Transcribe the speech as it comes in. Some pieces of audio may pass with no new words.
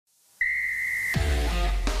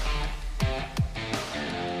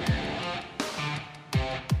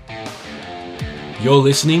You're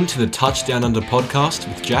listening to the Touchdown Under podcast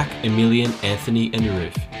with Jack, Emilian, Anthony, and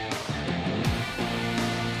Arif.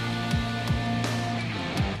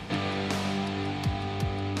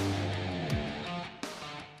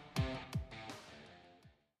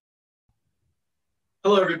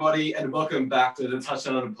 Hello, everybody, and welcome back to the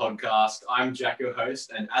Touchdown Under podcast. I'm Jack, your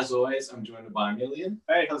host, and as always, I'm joined by Emilian.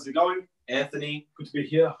 Hey, how's it going? Anthony. Good to be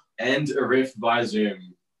here. And Arif via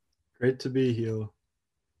Zoom. Great to be here.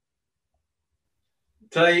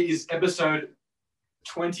 Today is episode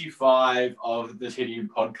 25 of the TDU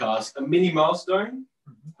podcast, a mini milestone.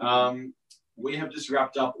 We have just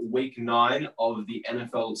wrapped up week 9 of the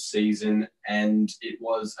NFL season, and it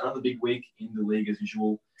was another big week in the league as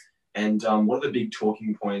usual. And one of the big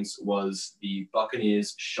talking points was the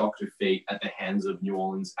Buccaneers' shock defeat at the hands of New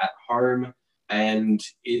Orleans at home, and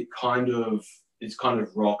it's kind of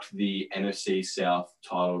rocked the NFC South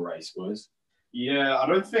title race, boys. Yeah,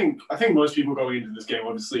 I think most people going into this game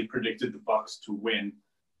obviously predicted the Bucs to win.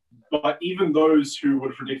 But even those who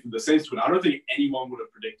would have predicted the Saints to win, I don't think anyone would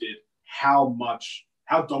have predicted how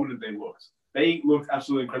dominant they looked. They looked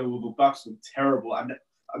absolutely incredible. The Bucs looked terrible. I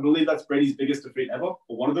believe that's Brady's biggest defeat ever,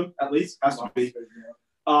 or one of them at least, has to be.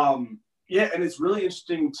 Yeah, and it's really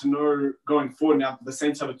interesting to know going forward now that the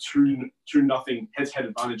Saints have a 2-0 head-to-head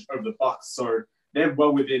advantage over the Bucs. So they're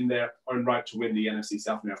well within their own right to win the NFC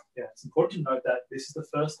South now. Yeah, it's important to note that this is the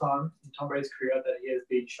first time in Tom Brady's career that he has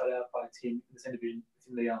been shut out by a team in the same division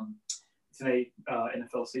in a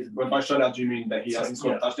NFL season. When by shutout, do you mean that he hasn't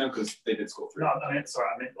scored a touchdown? Because they did score 3. No, I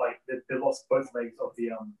meant like they lost both legs of the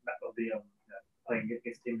playing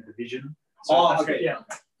against a team in the division. So okay. Yeah.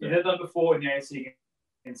 They've done before in the AFC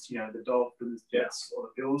against the Dolphins, Jets, or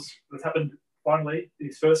the Bills. It's happened finally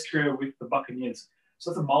his first career with the Buccaneers.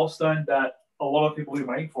 So it's a milestone that a lot of people are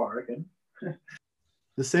waiting for, I reckon.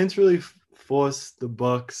 The Saints really forced the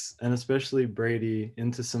Bucs, and especially Brady,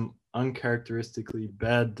 into some uncharacteristically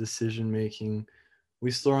bad decision-making.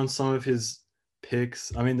 We saw on some of his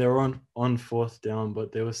picks, I mean, they were on fourth down,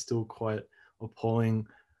 but they were still quite appalling.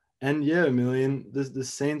 And yeah, Emilian, the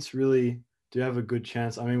Saints really do have a good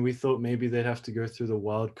chance. I mean, we thought maybe they'd have to go through the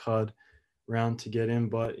wild card round to get in,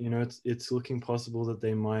 but, it's looking possible that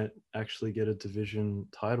they might actually get a division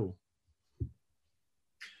title.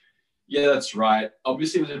 Yeah, that's right.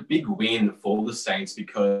 Obviously, it was a big win for the Saints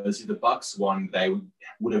because if the Bucs won, they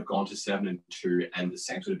would have gone to 7-2, and the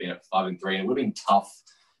Saints would have been at 5-3. And it would have been tough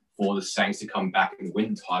for the Saints to come back and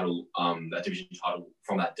win the title, that division title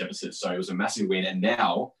from that deficit. So it was a massive win. And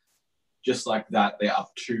now, just like that, they're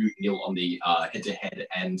up 2-0 on the head-to-head,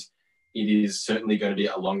 and it is certainly going to be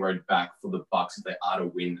a long road back for the Bucs if they are to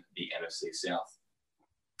win the NFC South.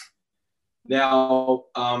 Now,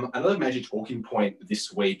 another major talking point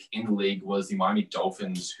this week in the league was the Miami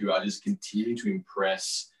Dolphins, who are just continuing to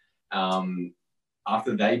impress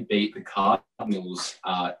after they beat the Cardinals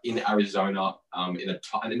in Arizona in a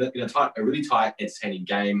really tight, entertaining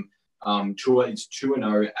game. Tua is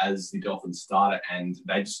 2-0 as the Dolphins starter, and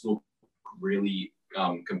they just look really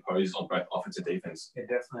composed on both offense and defense. Yeah,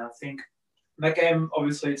 definitely. I think that game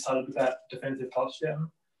obviously started with that defensive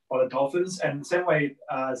touchdown by the Dolphins, and the same way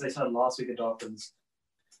as they started last week, the Dolphins,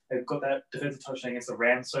 they've got that defensive touchdown against the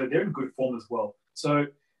Rams, so they're in good form as well. So,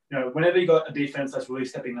 whenever you got a defense that's really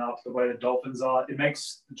stepping up the way the Dolphins are, it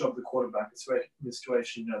makes the job of the quarterback, in this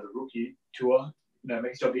situation, the rookie Tua,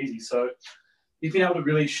 makes the job easy. So he's been able to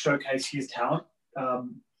really showcase his talent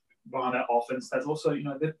behind that offense. That's also,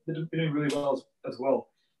 they're doing really well as well.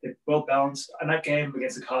 They're well balanced, and that game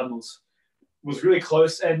against the Cardinals was really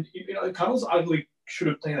close, and the Cardinals arguably should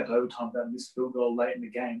have played that overtime that missed field goal late in the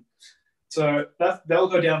game. So they'll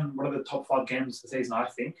go down one of the top 5 games of the season, I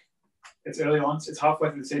think. It's early on. It's halfway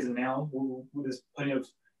through the season now. There's plenty of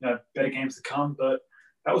better games to come, but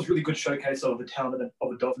that was really good showcase of the talent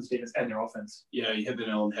of the Dolphins defense and their offense. Yeah, you hit the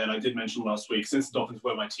nail on the head. I did mention last week, since the Dolphins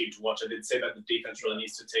were my team to watch, I did say that the defense really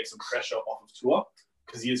needs to take some pressure off of Tua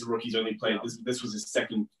because he is a rookie. He's only played, this was his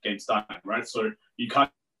second game starting, right? So you can't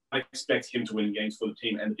expect him to win games for the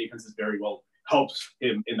team, and the defense is very well helps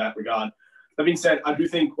him in that regard. That being said, I do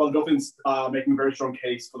think while the Dolphins are making a very strong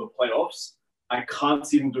case for the playoffs, I can't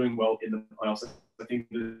see them doing well in the playoffs. I think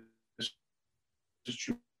there's just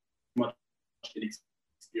too much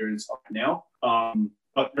experience up now,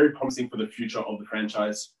 but very promising for the future of the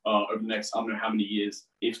franchise over the next, I don't know how many years,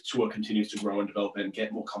 if Tua continues to grow and develop and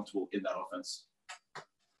get more comfortable in that offense.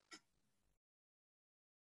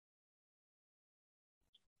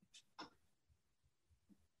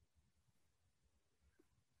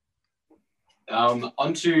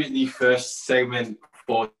 Onto the first segment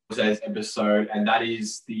for today's episode, and that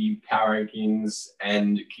is the Power Rankings.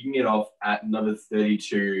 And kicking it off at number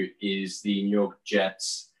 32 is the New York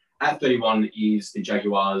Jets. At 31 is the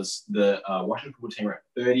Jaguars. The Washington football team are at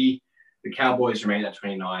 30. The Cowboys remain at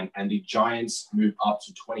 29, and the Giants move up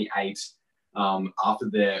to 28 after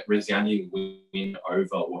their resounding win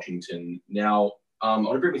over Washington. Now, I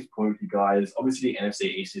want to bring this point with you guys. Obviously, the NFC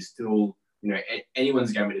East is still,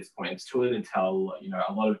 anyone's game at this point. It's too early to tell.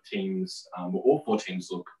 A lot of teams, all four teams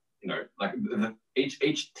look, like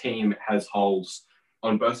each team has holes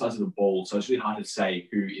on both sides of the ball. So it's really hard to say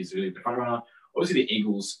who is really the front runner. Obviously, the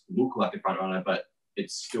Eagles look like the front runner, but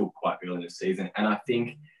it's still quite early in the season. And I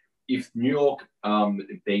think if New York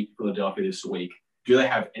beat Philadelphia this week, do they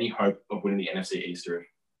have any hope of winning the NFC East?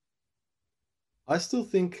 I still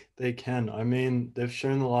think they can. I mean, they've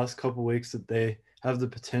shown the last couple of weeks that they have the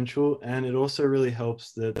potential, and it also really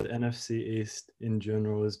helps that the NFC East in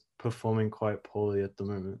general is performing quite poorly at the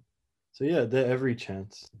moment. So yeah, they're every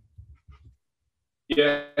chance.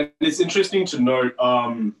 Yeah, and it's interesting to note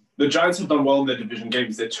the Giants have done well in their division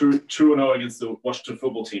games. They're 2-0 against the Washington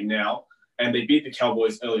football team now, and they beat the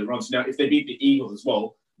Cowboys earlier on. So now if they beat the Eagles as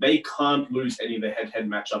well, they can't lose any of their head-to-head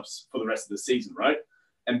matchups for the rest of the season, right?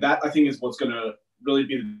 And that, I think, is what's going to really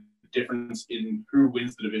be the difference in who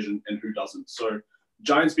wins the division and who doesn't. So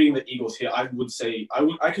Giants beating the Eagles here, I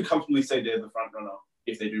could comfortably say they're the front runner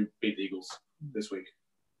if they do beat the Eagles this week.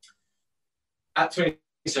 At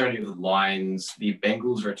 27 of the Lions, the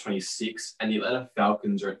Bengals are at 26, and the Atlanta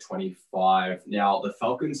Falcons are at 25. Now, the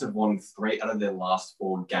Falcons have won 3 out of their last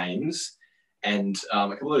 4 games, and a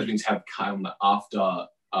couple of those wins have come after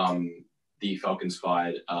the Falcons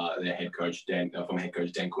fired their former head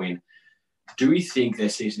coach Dan Quinn. Do we think their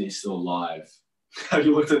season is still alive? Have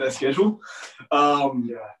you looked at their schedule?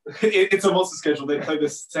 It's a monster schedule. They play the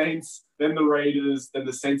Saints, then the Raiders, then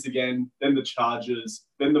the Saints again, then the Chargers,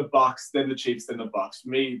 then the Bucks, then the Chiefs, then the Bucks. For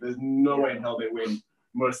me, there's no way in hell they win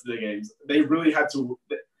most of their games. They really had to.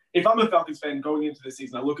 If I'm a Falcons fan going into the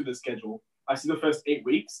season, I look at the schedule. I see the first 8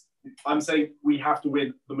 weeks. I'm saying we have to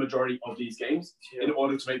win the majority of these games in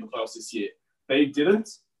order to make the playoffs this year. They didn't,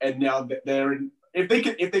 and now they're in. If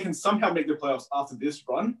they can somehow make the playoffs after this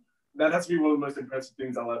run, that has to be one of the most impressive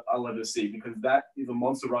things I'll ever see, because that is a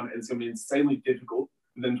monster run, and it's going to be insanely difficult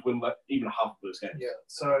for them to win even half of those games. Yeah.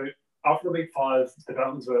 So after the week 5, the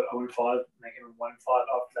Falcons were 0-5, and they came in 1-5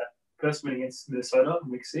 after that first win against Minnesota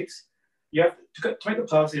in week 6. You have to make the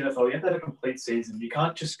playoffs in the NFL. You have to have a complete season. You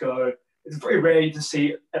can't just go. It's very rare to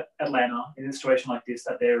see Atlanta in a situation like this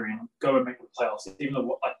that they're in go and make the playoffs, even a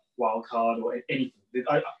wild card or anything.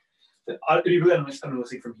 It'd be really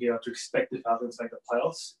unrealistic from here to expect the Falcons to make the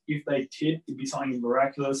playoffs. If they did, it'd be something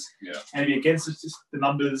miraculous. Yeah. And it'd be against the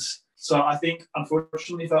numbers. So I think,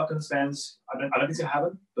 unfortunately, Falcons fans, I don't think it's going to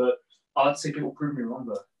happen, but I'd like to see people prove me wrong,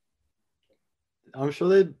 though. I'm sure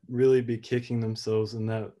they'd really be kicking themselves in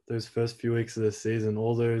those first few weeks of the season.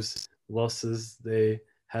 All those losses they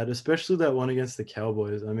had, especially that one against the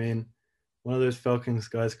Cowboys. I mean, one of those Falcons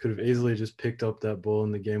guys could have easily just picked up that ball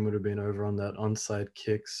and the game would have been over on that onside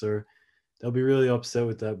kick. So they'll be really upset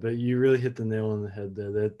with that. But you really hit the nail on the head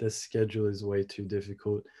there. Their schedule is way too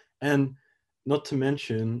difficult. And not to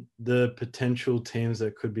mention the potential teams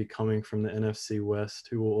that could be coming from the NFC West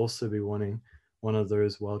who will also be wanting one of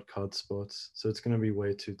those wild card spots. So it's going to be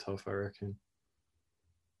way too tough, I reckon.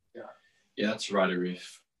 Yeah, that's right, Arif.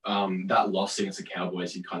 That loss against the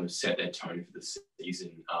Cowboys, you kind of set their tone for the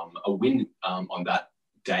season. A win on that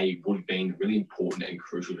day would have been really important and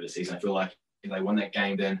crucial to the season. I feel like if they won that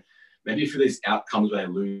game, then maybe a few of these outcomes where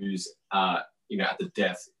they lose, at the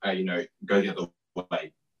death, go the other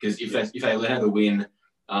way. Because if they learn how to win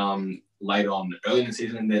later on early in the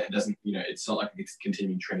season, then it doesn't, it's not like it's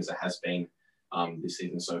continuing trend as it has been this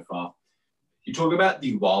season so far. You talk about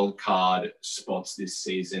the wild card spots this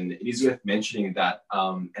season. It is worth mentioning that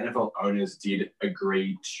NFL owners did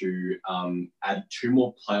agree to add 2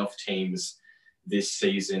 more playoff teams this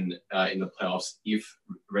season in the playoffs if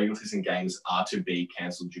regular season games are to be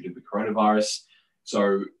cancelled due to the coronavirus.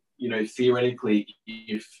 So, theoretically,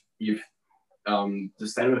 if the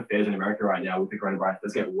state of affairs in America right now with the coronavirus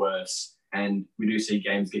does get worse and we do see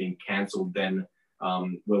games getting cancelled, then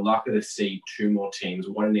we're likely to see 2 more teams,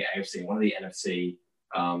 one in the AFC and one in the NFC,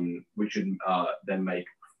 which would then make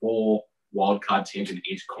 4 wildcard teams in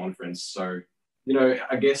each conference. So,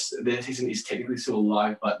 I guess their season is technically still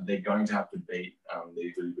alive, but they're going to have to beat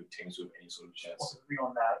these really good teams with any sort of chance. Possibly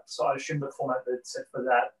on that. So I assume the format that's set for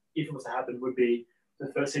that, if it was to happen, would be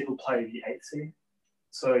the first seed will play the 8th seed.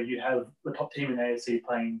 So you have the top team in the AFC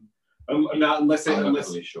playing. Unless I'm not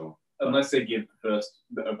really sure. Unless they give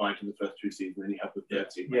a bye to the first 2 seeds, and then you have the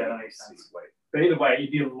 3rd seed. Yeah, that makes sense. Wait. But either way,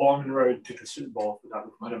 it'd be a long road to the Super Bowl for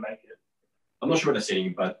that to make it. I'm not sure what they're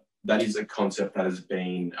seeing, but that is a concept that has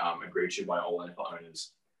been agreed to by all NFL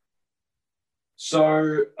owners.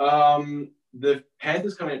 So the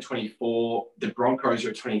Panthers coming at 24, the Broncos are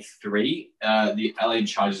at 23, the LA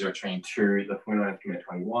Chargers are at 22, the 49ers coming at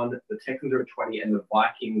 21, the Texans are at 20, and the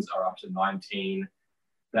Vikings are up to 19.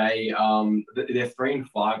 They're 3-5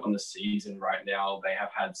 on the season right now. They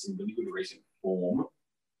have had some really good recent form.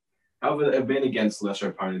 However, they've been against lesser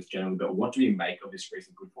opponents generally. But what do we make of this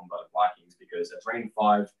recent good form by the Vikings? Because at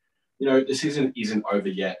 3-5, the season isn't over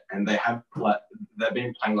yet, and they've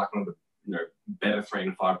been playing like one of the better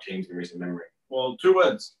 3-5 teams in recent memory. Well, 2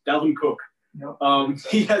 words: Dalvin Cook. Yep.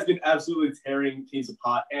 He has been absolutely tearing teams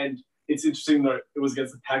apart, and it's interesting that it was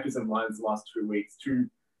against the Packers and Lions the last 2 weeks, 2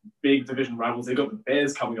 big division rivals. They got the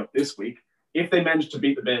Bears coming up this week. If they manage to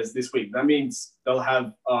beat the Bears this week, that means they'll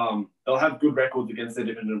have good records against their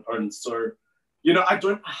division opponents. So, I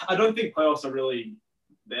don't think playoffs are really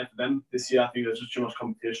there for them this year. I think there's just too much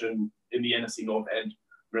competition in the NFC North and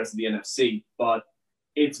the rest of the NFC. But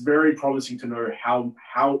it's very promising to know how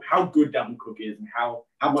good Dalvin Cook is and how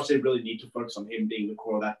much they really need to focus on him being the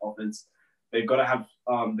core of that offense. They've got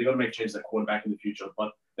to make changes at quarterback in the future,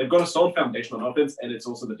 but they've got a solid foundation on offense, and it's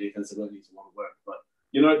also the defense that really needs a lot of work. But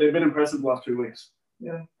they've been impressive the last 2 weeks.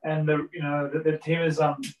 Yeah, and the team is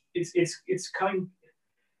it's kind.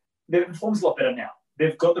 Their performance a lot better now.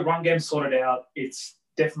 They've got the run game sorted out. It's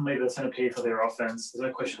definitely the centerpiece of their offense. There's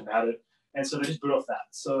no question about it. And so they just built off that.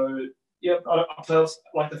 So yeah, playoffs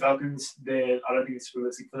like the Falcons. I don't think it's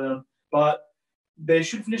realistic for them, but they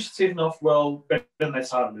should finish the season off well, better than they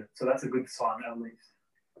started it. So that's a good sign at least.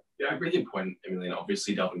 Yeah, I agree with your point, Emilian.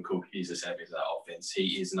 Obviously, Dalvin Cook is the centerpiece of that offense.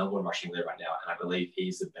 He is number one rushing leader right now, and I believe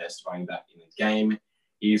he's the best running back in the game.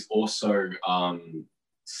 He is also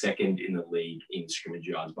second in the league in scrimmage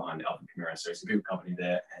yards behind Alvin Kamara. So it's a good company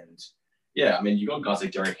there. And yeah, I mean, you've got guys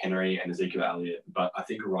like Derrick Henry and Ezekiel Elliott, but I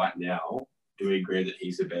think right now, do we agree that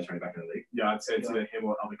he's the best running back in the league? Yeah, I'd say it's either him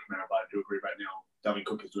or Alvin Kamara, but I do agree right now. Dalvin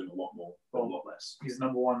Cook is doing a lot more, a lot less. He's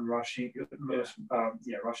number one rushing yards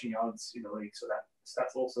in the league. So that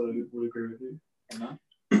stats also would agree with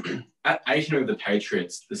you. At 18 over the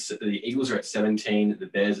Patriots, the Eagles are at 17, the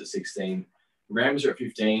Bears at 16, Rams are at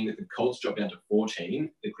 15, the Colts drop down to 14,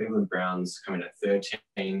 the Cleveland Browns come in at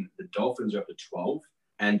 13, the Dolphins are up to 12,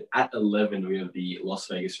 and at 11 we have the Las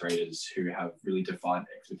Vegas Raiders, who have really defied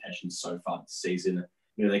expectations so far this season.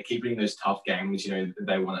 They keep winning those tough games.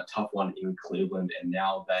 They won a tough one in Cleveland, and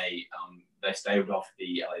now they staved off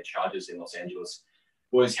the LA Chargers in Los Angeles.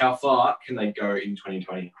 Boys, how far can they go in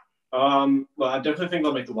 2020? Well, I definitely think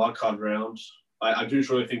they'll make the wildcard round. I do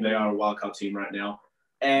truly think they are a wildcard team right now.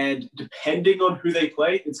 And depending on who they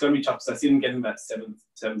play, it's going to be tough because I see them getting that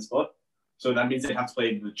seventh spot. So that means they have to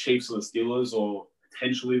play the Chiefs or the Steelers or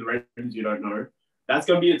potentially the Ravens. You don't know. That's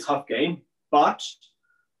going to be a tough game. But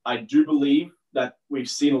I do believe that we've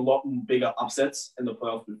seen a lot bigger upsets in the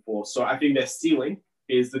playoffs before. So I think their ceiling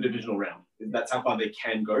is the divisional round. That's how far they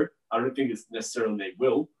can go. I don't think it's necessarily they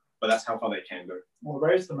will, but that's how far they can go. Well, the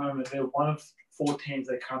Raiders at the moment, they're one of 4 teams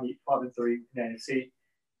that currently 5-3 in the NFC.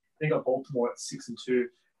 They got Baltimore at 6-2.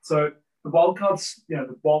 So the wildcard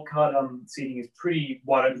seeding is pretty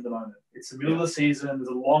wide open at the moment. It's the middle of the season. There's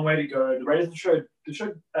a long way to go. The Raiders have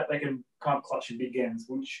showed that they can kind of clutch in big games,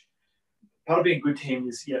 which part of being a good team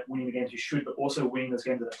is winning the games you should, but also winning those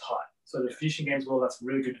games that are tight. So the finishing games, well, that's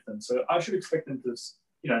really good for them. So I should expect them to,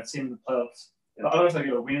 see in the playoffs. I don't know if they're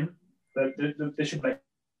going to win, but they should make.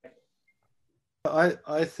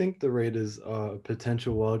 I think the Raiders are a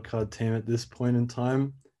potential wildcard team at this point in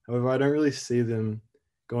time. However, I don't really see them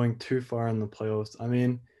going too far in the playoffs. I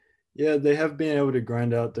mean, yeah, they have been able to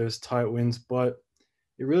grind out those tight wins, but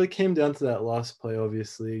it really came down to that last play,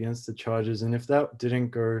 obviously, against the Chargers. And if that didn't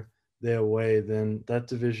go their way, then that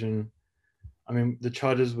division, I mean, the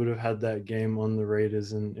Chargers would have had that game on the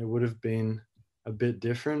Raiders and it would have been a bit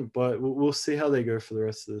different, but we'll see how they go for the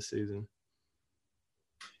rest of the season.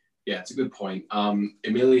 Yeah, it's a good point.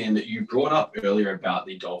 Emilian, you brought up earlier about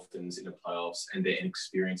the Dolphins in the playoffs and their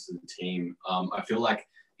inexperience as a team. I feel like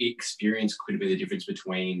experience could be the difference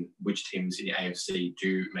between which teams in the AFC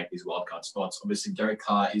do make these wildcard spots. Obviously, Derek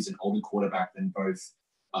Carr is an older quarterback than both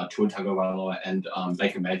Tua Tagovailoa and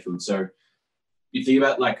Baker Mayfield. So you think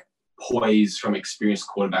about like poise from experienced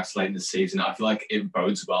quarterbacks late in the season. I feel like it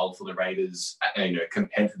bodes well for the Raiders,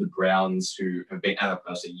 compared to the Browns, who have been out of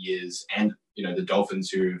playoffs for years, and the Dolphins,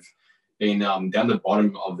 who've been down the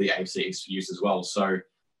bottom of the AFC East for years as well. So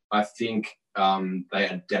I think they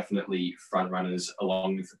are definitely front runners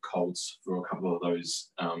along with the Colts for a couple of those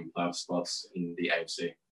playoff spots in the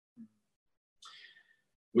AFC.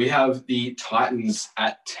 We have the Titans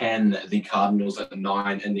at 10, the Cardinals at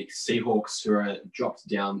 9, and the Seahawks, who are dropped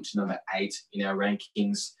down to number 8 in our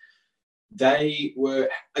rankings. They were,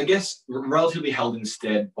 I guess, relatively held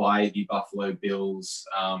instead by the Buffalo Bills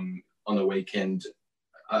on the weekend.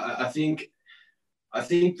 I think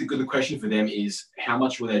the question for them is how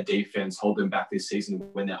much will their defense hold them back this season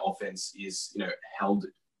when their offense is, held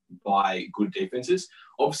by good defenses.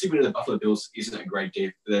 Obviously, we know the Buffalo Bills isn't a great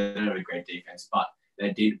they're not a great defense, but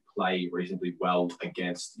they did play reasonably well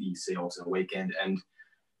against the Seahawks on the weekend. And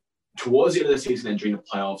towards the end of the season and during the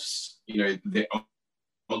playoffs, they're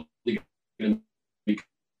only going to be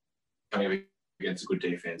coming up against good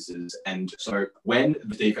defenses. And so when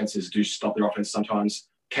the defenses do stop their offense sometimes,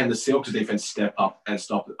 can the Seahawks defense step up and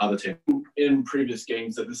stop other teams? In previous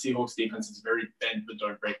games, that the Seahawks defense is very bend but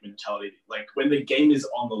don't break mentality. Like when the game is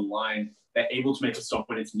on the line, they're able to make a stop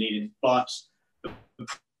when it's needed. But the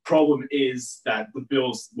problem is that the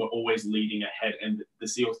Bills were always leading ahead, and the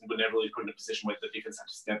Seahawks were never really put in a position where the defense had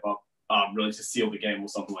to step up, really to seal the game or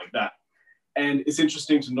something like that. And it's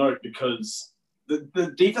interesting to note because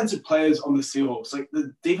the defensive players on the Seahawks, like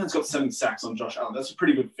the defense got 7 sacks on Josh Allen. That's a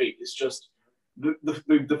pretty good feat. It's just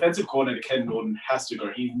the defensive coordinator, Ken Norton, has to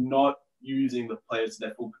go. He's not using the players to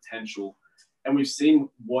their full potential. And we've seen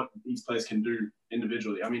what these players can do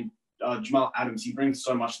individually. I mean, Jamal Adams, he brings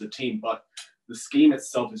so much to the team, but the scheme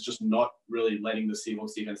itself is just not really letting the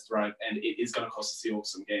Seahawks defense thrive. And it is going to cost the Seahawks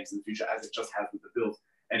some games in the future, as it just has with the Bills,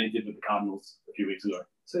 and it did with the Cardinals a few weeks ago.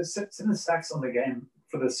 So 7 sacks on the game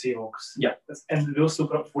for the Seahawks. Yeah. And the Bills still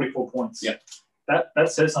put up 44 points. Yeah. That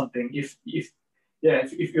says something. If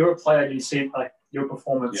you're a player and you see like your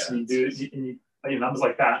performance and you your numbers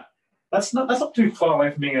like that, that's not too far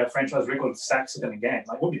away from being a franchise record sacks in a game.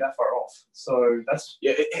 Like, wouldn't be that far off. So that's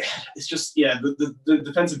it's just the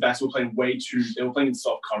defensive backs were playing they were playing in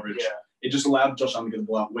soft coverage. Yeah. It just allowed Josh Allen to get the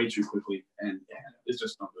ball out way too quickly, and it's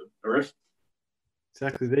just not good. Arif?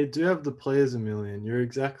 Exactly. They do have the players, Emilian. You're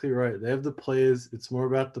exactly right. They have the players. It's more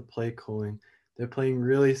about the play calling. They're playing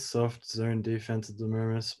really soft zone defense at the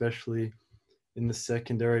moment, especially in the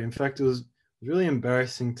secondary. In fact, it was really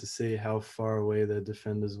embarrassing to see how far away their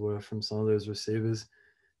defenders were from some of those receivers.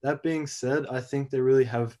 That being said, I think they really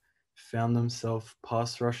have found themselves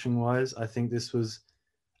pass rushing wise. I think this was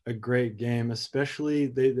a great game, especially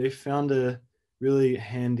they found a really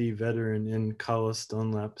handy veteran in Carlos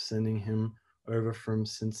Dunlap, sending him over from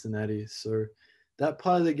Cincinnati. So that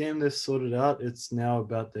part of the game they've sorted out. It's now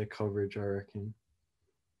about their coverage, I reckon.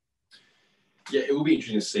 Yeah, it will be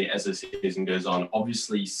interesting to see as the season goes on.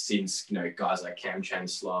 Obviously, since guys like Cam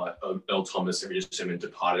Chancellor, Earl Thomas, and just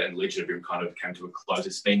departed, and Legion of Boom kind of came to a close,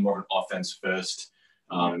 it's been more of an offense first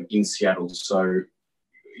in Seattle. So,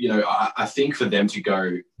 I think for them to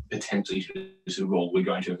go potentially to the Super Bowl, we're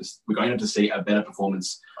going to have to see a better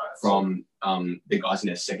performance from the guys in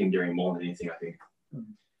their secondary more than anything, I think.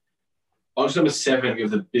 On to number 7, we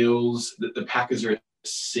have the Bills. The Packers are at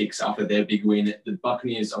 6 after their big win. The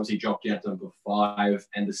Buccaneers obviously dropped down to number 5,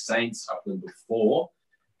 and the Saints up to number 4.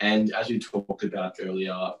 And as we talked about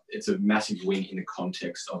earlier, it's a massive win in the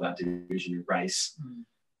context of that division race.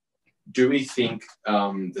 Do we think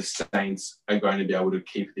the Saints are going to be able to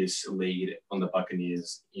keep this lead on the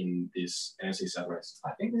Buccaneers in this NFC South race?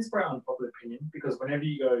 I think this is very unpopular opinion, because whenever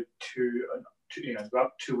you go go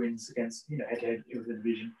up 2 wins against head-to-head with the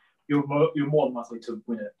division, you're more likely to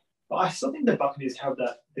win it. But I still think the Buccaneers have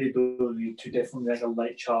the ability to definitely make a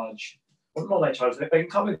late charge. Well, not late charge. They can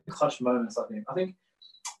come in clutch moments, I think.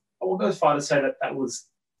 I will go as far to say that was,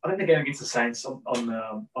 I think the game against the Saints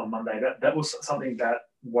on Monday, that was something that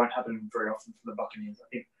won't happen very often from the Buccaneers. I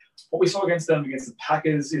think what we saw against the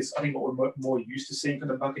Packers is, I think, what we're more used to seeing from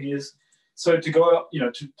the Buccaneers. So to go up,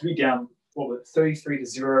 to be down,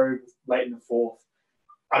 33-0 late in the fourth,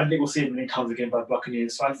 I don't think we'll see it many times again by the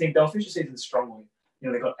Buccaneers. So I think they'll finish the season strongly.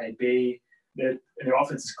 They got AB. Their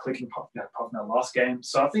offense is clicking apart from their last game.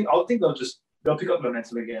 So I think they'll pick up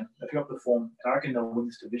momentum again. They'll pick up the form, and I reckon they'll win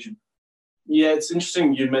this division. Yeah, it's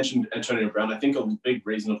interesting. You mentioned Antonio Brown. I think a big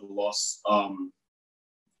reason of the loss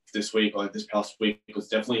this week, like this past week, was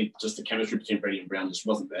definitely just the chemistry between Brady and Brown just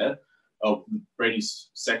wasn't there. Brady's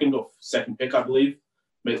second pick, I believe,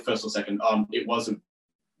 first or second. It wasn't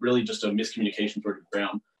really just a miscommunication for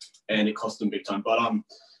Brown, and it cost them big time. But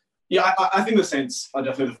I think the Saints are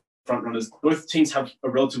definitely the front runners. Both teams have a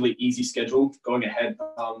relatively easy schedule going ahead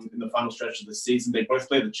in the final stretch of the season. They both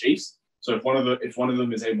play the Chiefs, so if one of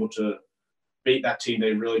them is able to beat that team,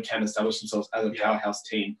 they really can establish themselves as a powerhouse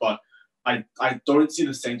team. But I don't see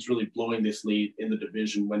the Saints really blowing this lead in the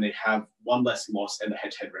division when they have one less loss and the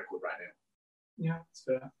head-to-head record right now. Yeah, that's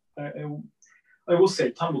fair. I will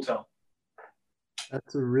say, time will tell.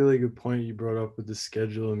 That's a really good point you brought up with the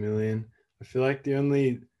schedule, Emilian. I feel like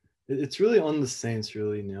it's really on the Saints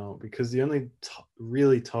really now, because the only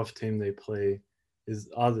really tough team they play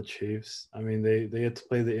are the Chiefs. I mean, they had to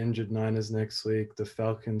play the injured Niners next week, the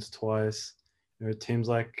Falcons twice. Teams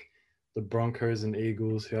like the Broncos and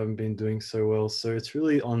Eagles who haven't been doing so well. So it's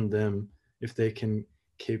really on them if they can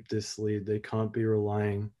keep this lead. They can't be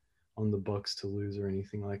relying on the Bucs to lose or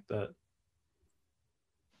anything like that.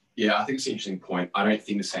 Yeah, I think it's an interesting point. I don't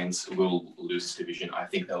think the Saints will lose this division. I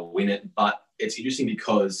think they'll win it. But it's interesting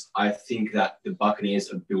because I think that the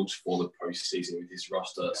Buccaneers are built for the postseason with this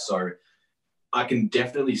roster. So I can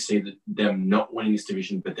definitely see them not winning this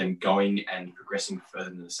division, but them going and progressing further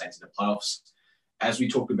than the Saints in the playoffs. As we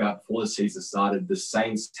talked about before the season started, the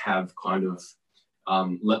Saints have kind of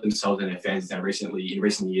let themselves and their fans down in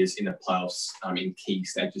recent years in the playoffs in key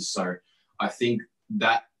stages. So I think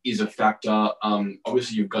that is a factor.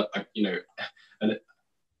 Obviously, you've got a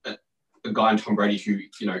guy in Tom Brady who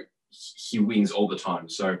he wins all the time.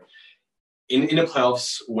 So in the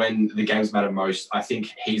playoffs, when the games matter most, I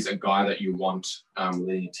think he's a guy that you want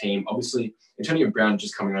leading a team. Obviously, Antonio Brown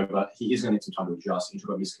just coming over, he is going to need some time to adjust. He's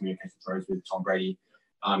got miscommunication throws with Tom Brady.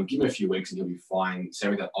 Give him a few weeks and he'll be fine. Same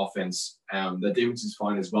with that offense. The defense is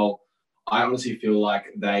fine as well. I honestly feel like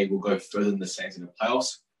they will go further than the Saints in the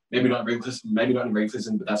playoffs. Maybe not in regular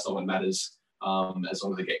season, but that's not what matters as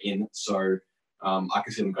long as they get in. So I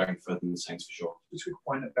can see them going further than the Saints for sure. Just a quick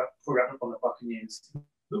point about for wrap up on the Buccaneers.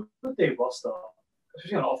 Look at their roster,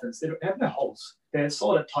 especially on offense. They have no holes. They're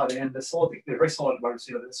solid at tight end. They're very solid at wide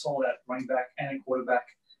receiver. They're solid at running back and quarterback.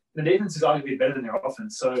 And the defense is arguably better than their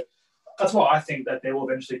offense. So that's why I think that they will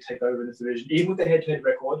eventually take over in this division. Even with the head-to-head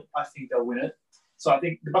record, I think they'll win it. So I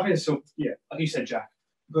think the Buccaneers still, like you said, Jack,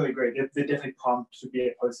 really agree. They're definitely pumped to be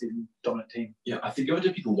a postseason dominant team. Yeah, I think if I had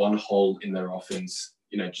to pick one hole in their offense,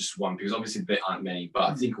 just one, because obviously there aren't many, but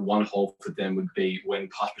I think one hole for them would be when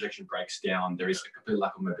pass protection breaks down, there is a complete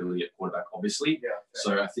lack of mobility at quarterback, obviously. Yeah.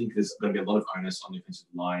 So I think there's going to be a lot of onus on the offensive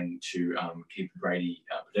line to keep Brady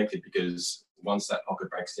protected, because once that pocket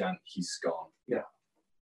breaks down, he's gone. Yeah.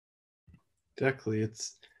 Exactly.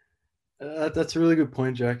 That's a really good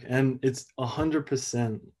point, Jack. And it's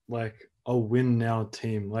 100% like a win now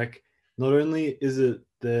team. Like, not only is it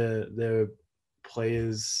their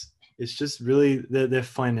players, it's just really their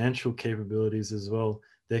financial capabilities as well.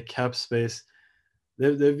 Their cap space.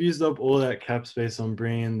 They've used up all that cap space on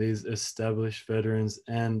bringing in these established veterans.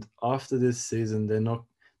 And after this season,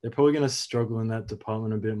 they're probably going to struggle in that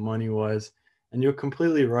department a bit money-wise. And you're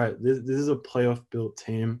completely right. This is a playoff-built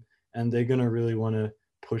team, and they're going to really want to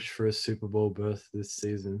push for a Super Bowl berth this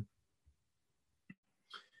season.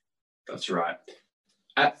 That's right.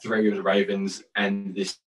 At 3 are the Ravens, and the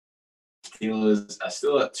Steelers are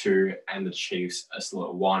still at 2, and the Chiefs are still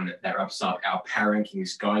at 1. That wraps up our power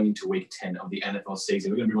rankings going into Week 10 of the NFL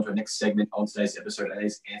season. We're going to move on to the next segment on today's episode, and that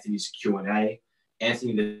is Anthony's Q&A.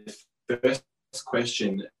 Anthony, the first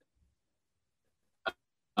question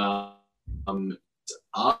are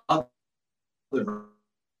the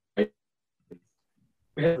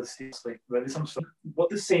we have this week where there's some sort of what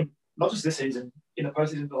this seemed, not just this season, in the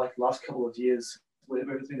postseason, but like the last couple of years, where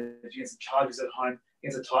it's been against the Chargers at home,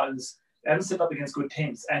 against the Titans, they haven't stepped up against good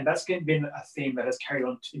teams. And that's been a theme that has carried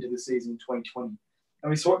on into the season in 2020. And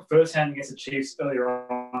we saw it firsthand against the Chiefs earlier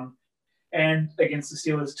on and against the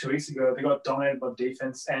Steelers 2 weeks ago. They got dominated by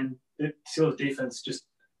defense, and the Steelers defense just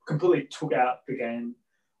completely took out the game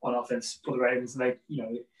on offense for the Ravens. And they're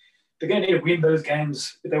going to need to win those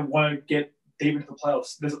games if they want to get deep into the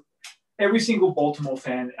playoffs. Every single Baltimore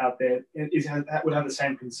fan out there would have the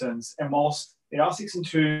same concerns. And whilst they are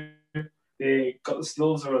 6-2, they got the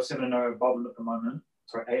Steelers are 7-0 above them at the moment.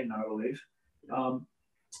 Sorry, 8-0, I believe.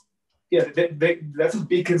 That's a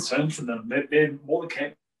big concern for them. They're more than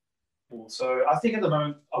capable. So I think at the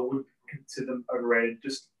moment I would consider them overrated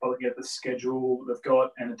just by looking at the schedule they've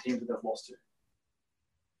got and the teams that they've lost to.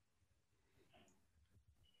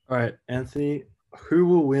 All right, Anthony, who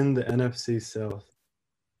will win the NFC South?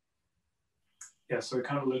 Yeah, so we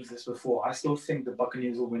kind of alluded to this before. I still think the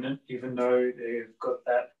Buccaneers will win it, even though they've got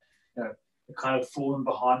that, they're kind of fallen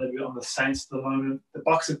behind a bit on the Saints at the moment. The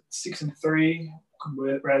Bucs are 6-3,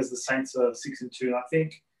 whereas the Saints are 6-2. And I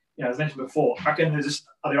think, as mentioned before, I reckon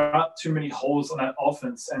there aren't too many holes on that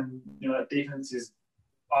offense, and that defense is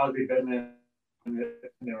arguably better than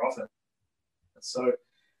their offense. So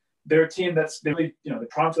they're a team that's really, they're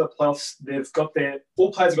primed for the playoffs. They've got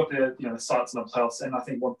all players have got their, sights on the playoffs, and I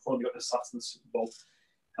think more importantly, got their sights in the Super Bowl.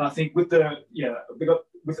 And I think with the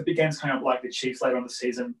big games coming up like the Chiefs later on the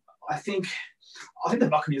season, I think the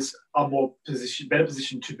Buccaneers are better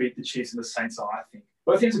positioned to beat the Chiefs and the Saints are, I think.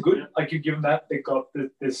 both teams are good. Like you give them that, they've got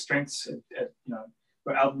the strengths.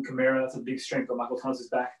 Where Alvin Kamara, that's a big strength. But Michael Thomas is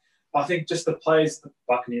back. I think just the players the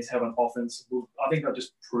Buccaneers have on offense, I think they'll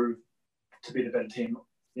just prove to be the better team.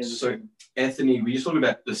 So, Anthony, we just talked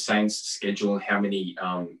about the Saints' schedule and how many,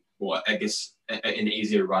 I guess, an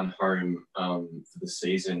easier run home for the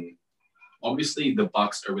season. Obviously, the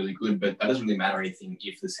Bucs are really good, but that doesn't really matter anything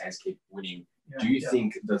if the Saints keep winning. Do you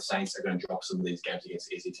think the Saints are going to drop some of these games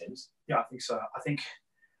against easy teams? Yeah, I think so.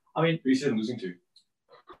 Who you see them losing to?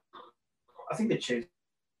 I think the Chiefs.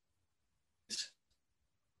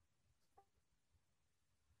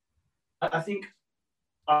 I think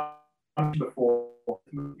before,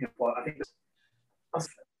 I think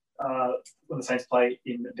when the Saints play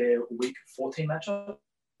in their Week 14 matchup,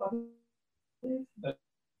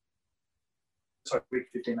 Week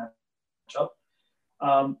 15 matchup,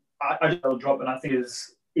 I just will drop, and I think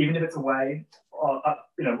is even if it's away,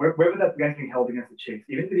 wherever that game's being held against the Chiefs,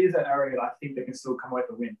 even if it is at Arrowhead, I think they can still come away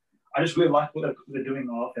with a win. I just really like what they're doing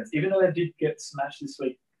on offense. Even though they did get smashed this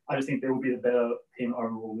week, I just think they will be the better team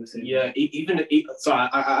overall this season. Yeah, so I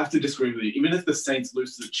have to disagree with you. Even if the Saints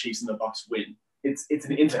lose to the Chiefs and the Bucs win, it's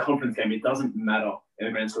an interconference game. It doesn't matter in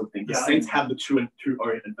the grand scope of things. The Saints have the 2-2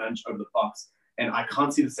 advantage over the Bucs, and I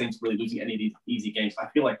can't see the Saints really losing any of these easy games. I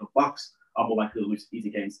feel like the Bucs are more likely to lose easy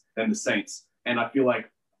games than the Saints, and I feel like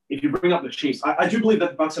if you bring up the Chiefs, I do believe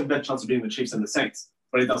that the Bucs have a better chance of beating the Chiefs than the Saints,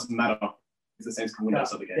 but it doesn't matter if the Saints can win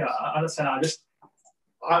those other games. Yeah, I understand.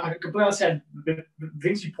 I completely understand the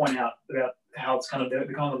things you point out about how it's kind of they're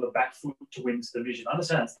kind of on the back foot to win this division. I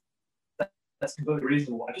understand that's completely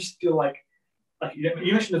reasonable. I just feel like you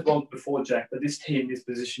mentioned as well before, Jack, that this team is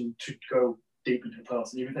positioned to go deep into the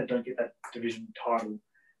playoffs, and even if they don't get that division title,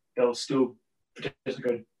 they'll still potentially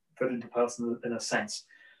go further into the playoffs in a sense.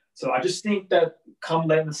 So I just think that come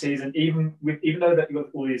late in the season, even though that you've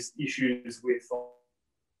got all these issues with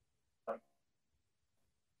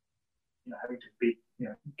having to beat,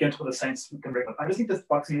 get to the Saints can break up. I just think the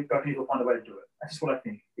Bucs need to find a way to do it. That's just what I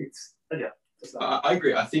think. I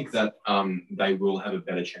agree. I think that they will have a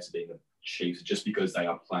better chance of beating the Chiefs just because they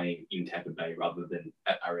are playing in Tampa Bay rather than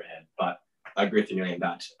at Arrowhead. But I agree with you in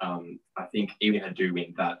that. I think even if they do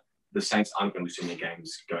win that, the Saints aren't going to lose too many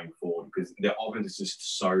games going forward because their offense is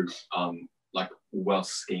just so well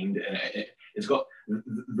schemed, and it's got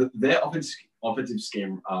their offensive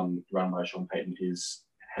scheme run by Sean Payton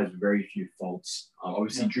has very few faults.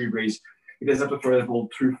 Obviously, Drew Brees, he doesn't have to throw the ball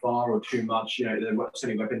too far or too much. They've got so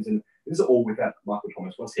many weapons, and this is all without Michael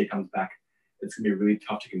Thomas. Once he comes back, it's going to be really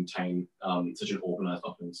tough to contain such an organized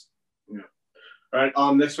offense. Yeah. All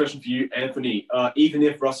right. Next question for you, Anthony. Even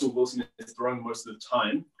if Russell Wilson is throwing most of the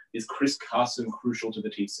time, is Chris Carson crucial to the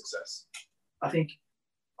team's success? I think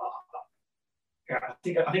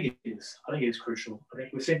it is. I think it is crucial. I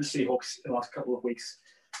think we've seen the Seahawks in the last couple of weeks.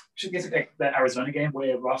 Against that Arizona game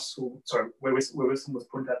where Wilson was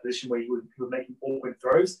put in that position where he was making awkward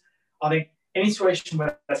throws. I think any situation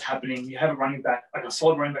where that's happening, you have a running back, like a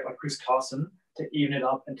solid running back like Chris Carson, to even it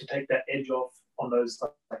up and to take that edge off on those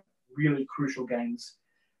really crucial games.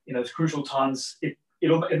 Those crucial times, it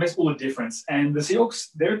makes all the difference. And the Seahawks,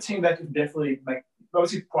 they're a team that can definitely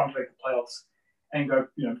obviously primed to make the playoffs and go,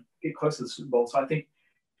 get close to the Super Bowl. So I think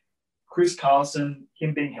Chris Carson,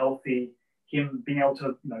 him being healthy, him being able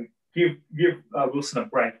to, give Wilson a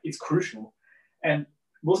break, it's crucial. And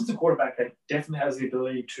Wilson's a quarterback that definitely has the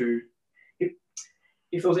ability to,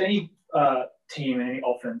 if there was any team in any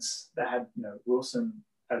offense that had, Wilson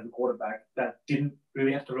as the quarterback that didn't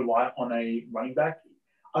really have to rely on a running back,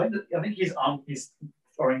 I think his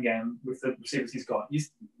throwing game with the receivers he's got,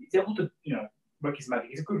 he's able to, work his magic.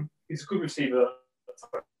 He's a good receiver,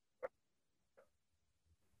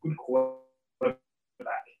 good quarterback.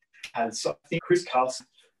 So I think Chris Carson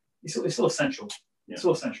is still essential. Yeah.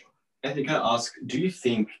 Still essential. Anthony, can I ask, do you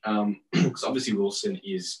think, because obviously Wilson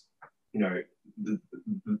is,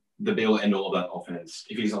 the be-all end-all of that offense.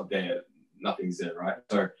 If he's not there, nothing's there, right?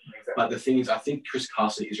 So, exactly. But the thing is, I think Chris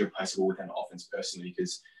Carson is replaceable with an offense personally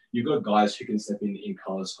because you've got guys who can step in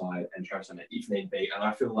Carlos Hyde and Travis Hunter if need be. And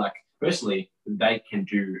I feel like, personally, they can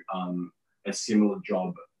do a similar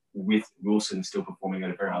job with Wilson still performing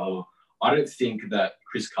at a very high level. I don't think that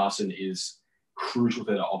Chris Carson is crucial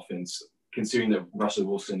to the offense, considering that Russell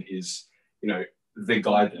Wilson is, the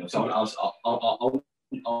guy there. So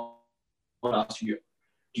I'll ask you,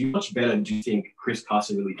 much better do you think Chris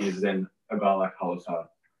Carson really is than a guy like Carlos Hyde?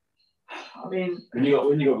 I mean, when you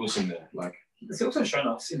got Wilson there, it's also shown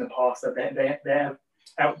us in the past that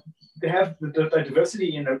they have the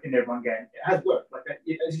diversity in their run game. It has worked.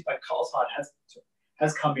 Carlos Hyde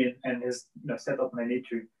has come in and has stepped up when they need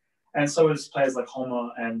to. And so has players like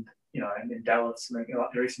Homer and in Dallas in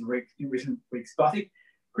recent weeks. But I think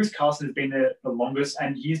Chris Carson has been there the longest,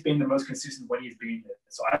 and he's been the most consistent when he's been there.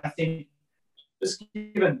 So I think, just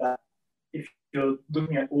given that, if you're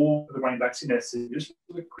looking at all the running backs in their city, just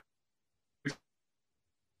look at Chris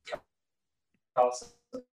Carson,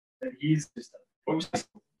 and he's consistent. Obviously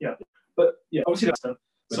that's done.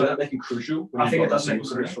 So that make him crucial? I think it does make him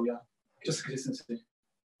crucial, yeah. Just consistency.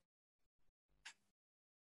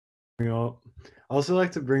 I also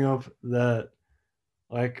like to bring up that,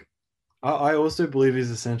 like, I also believe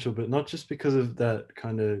he's essential, but not just because of that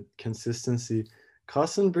kind of consistency.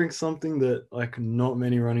 Carson brings something that, like, not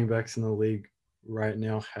many running backs in the league right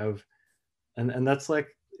now have, and that's like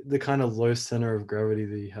the kind of low center of gravity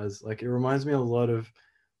that he has. Like, it reminds me a lot of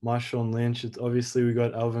Marshawn Lynch. It's obviously we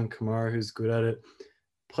got Alvin Kamara who's good at it.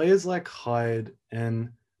 Players like Hyde and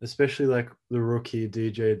especially like the rookie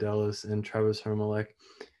DJ Dallas and Travis Homer, like,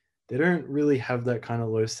 they don't really have that kind of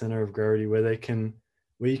low center of gravity where you can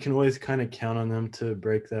always kind of count on them to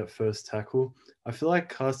break that first tackle. I feel like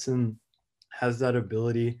Carson has that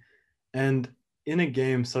ability, and in a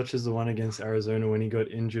game such as the one against Arizona when he got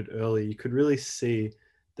injured early, you could really see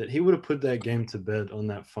that he would have put that game to bed on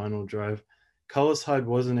that final drive. Carlos Hyde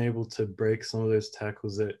wasn't able to break some of those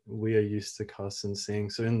tackles that we are used to Carson seeing.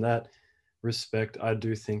 So in that respect, I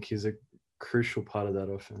do think he's a crucial part of that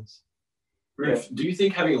offense. Griff, do you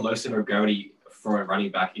think having a low center of gravity for a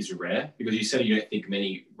running back is rare? Because you said you don't think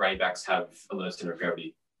many running backs have a low center of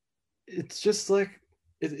gravity. It's just like,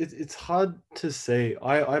 it's hard to say.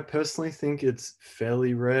 I personally think it's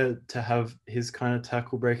fairly rare to have his kind of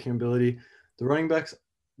tackle breaking ability.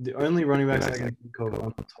 The only running backs I can think of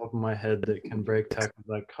on the top of my head that can break tackles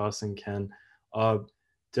like Carson can are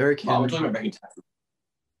Derrick Henry. I'm talking about breaking tackles.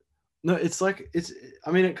 No,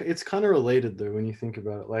 it's kind of related though when you think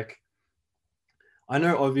about it. Like, I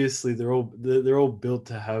know obviously they're all built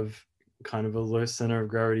to have kind of a low center of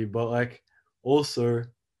gravity, but like also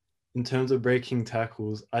in terms of breaking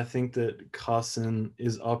tackles, I think that Carson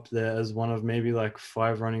is up there as one of maybe like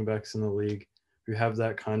 5 running backs in the league who have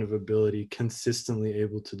that kind of ability, consistently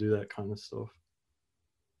able to do that kind of stuff.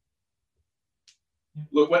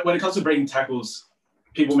 Look, when it comes to breaking tackles,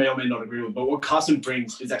 people may or may not agree with, but what Carson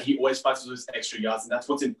brings is that he always fights for those extra yards, and that's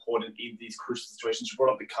what's important in these crucial situations. You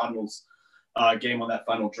brought up the Cardinals game on that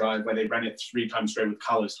final drive where they ran it 3 times straight with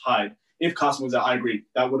Carlos Hyde. If Carson was there, I agree,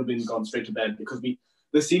 that would have been gone straight to bed because the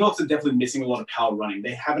Seahawks are definitely missing a lot of power running.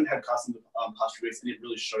 They haven't had Carson the past few weeks, and it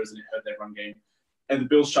really shows, and it hurt their run game. And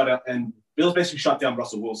the Bills basically shut down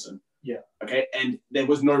Russell Wilson. Yeah. Okay. And there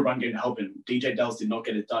was no run game to help him. DJ Dallas did not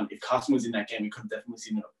get it done. If Carson was in that game, we could have definitely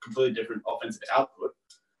seen a completely different offensive output.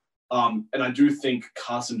 And I do think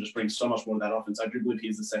Carson just brings so much more to that offense. I do believe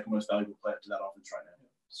he's the second most valuable player to that offense right now.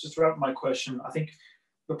 It's just to wrap up my question. I think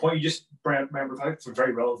the point you just brought up is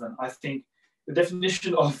very relevant. I think the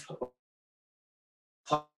definition of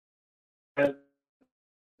has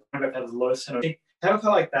the lowest center. I think having a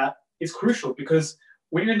player like that is crucial because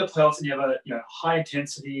when you're in the playoffs and you have a high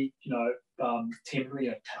intensity team,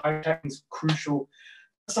 high tackling is crucial.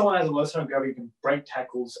 Someone has a low center of gravity can break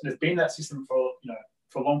tackles, and it's been that system for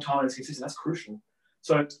a long time. And it's consistent. That's crucial.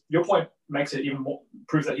 So your point makes it even more,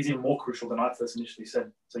 proves that he's even more crucial than I first initially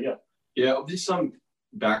said. So yeah. Yeah, obviously some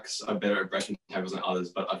backs are better at breaking tackles than others,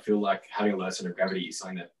 but I feel like having a low center of gravity is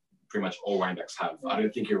something that pretty much all running backs have. I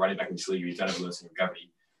don't think you're running back in this league if you don't have a low center of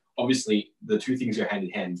gravity. Obviously, the two things go hand in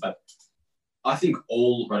hand, but I think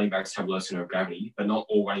all running backs have low center of gravity, but not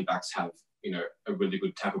all running backs have, a really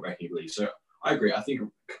good tackle breaking ability. So I agree. I think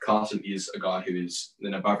Carson is a guy who is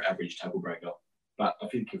an above average tackle breaker, but I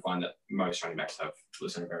think you can find that most running backs have low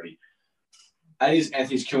center of gravity. That is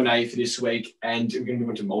Anthony's Q&A for this week, and we're going to move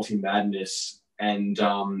on to multi-madness. And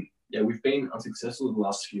we've been unsuccessful in the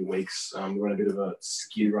last few weeks. We're on a bit of a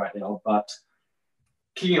skew right now, but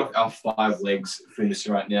kicking off our 5 legs for this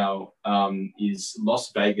right now is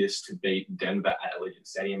Las Vegas to beat Denver at Allegiant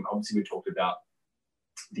Stadium. Obviously, we talked about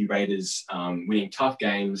the Raiders winning tough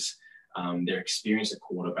games, their experience at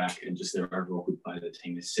quarterback, and just their overall good play of the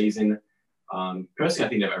team this season. Personally, I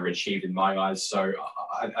think they've overachieved in my eyes. So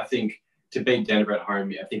I think to beat Denver at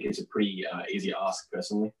home, I think it's a pretty easy ask,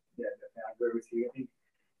 personally. Yeah, I agree with you. I think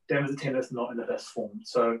Denver's a team that's not in the best form.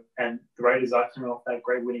 So, and the Raiders are coming off that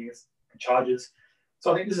great winning against the Chargers.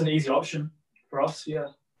 So I think this is an easy option for us, yeah.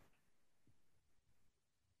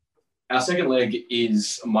 Our second leg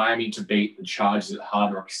is Miami to beat the Chargers at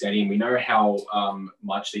Hard Rock Stadium. We know how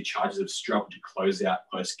much the Chargers have struggled to close out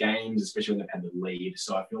close games, especially when they've had the lead.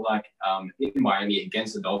 So I feel like in Miami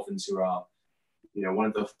against the Dolphins, who are one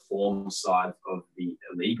of the form sides of the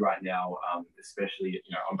league right now, especially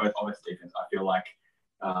on both offense and defense, I feel like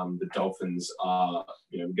the Dolphins are,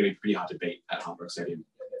 going to be pretty hard to beat at Hard Rock Stadium.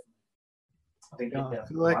 I think Yeah, I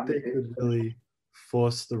feel like they could really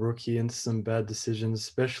force the rookie into some bad decisions,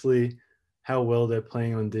 especially how well they're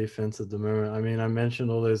playing on defense at the moment. I mean, I mentioned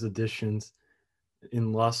all those additions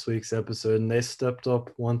in last week's episode, and they stepped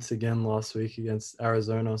up once again last week against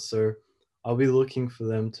Arizona. So I'll be looking for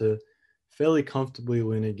them to fairly comfortably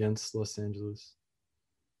win against Los Angeles.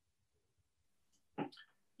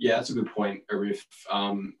 Yeah, that's a good point, Arif.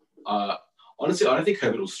 Honestly, I don't think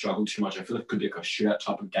Herbert will struggle too much. I feel like it could be like a shootout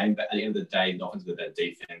type of game, but at the end of the day, Dolphins have their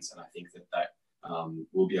defense, and I think that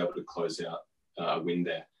will be able to close out a win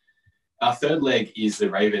there. Our third leg is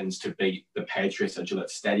the Ravens to beat the Patriots at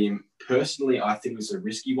Gillette Stadium. Personally, I think it was a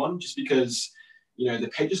risky one just because,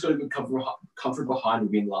 the Patriots got a good comfort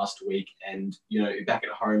behind win last week. And, back at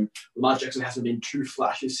home, Lamar Jackson hasn't been too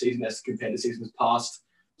flashy this season as compared to seasons past.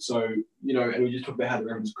 So, and we just talked about how the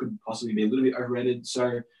Ravens could possibly be a little bit overrated.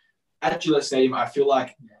 So at Gillette Stadium, I feel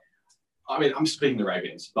like, I'm speaking the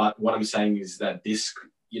Ravens, but what I'm saying is that this,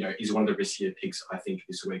 is one of the riskier picks, I think,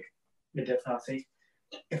 this week. Yeah, definitely. I think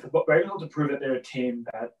if the Ravens want to prove that they're a team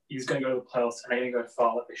that is going to go to the playoffs and they're going to go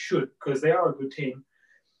far, like they should, because they are a good team,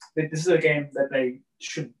 this is a game that they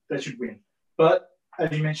should win. But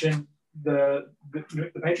as you mentioned, the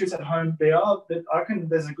Patriots at home, I reckon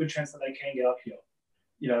there's a good chance that they can get up here.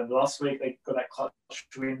 Last week they got that clutch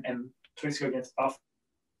win, and 2 weeks ago against Buffalo,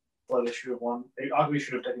 they should have won. They arguably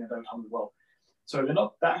should have taken it overtime as well. So they're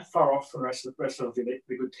not that far off from the rest of the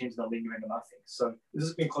good teams in the league, I think. So this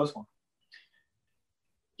is going to be a close one.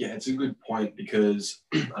 Yeah, it's a good point because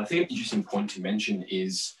I think an interesting point to mention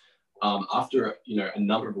is after a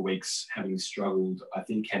number of weeks having struggled, I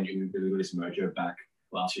think Cam Newton really got his mojo back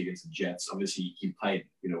last week against the Jets. Obviously, he played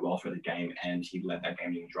well throughout the game and he led that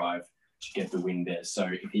game-winning drive to get the win there. So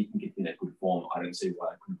if he can get in that good form, I don't see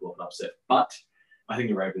why it couldn't blow an upset. But I think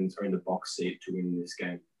the Ravens are in the box seat to win this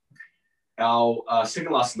game. Our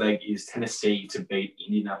second last leg is Tennessee to beat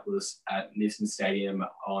Indianapolis at Nissan Stadium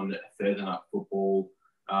on Thursday Night Football.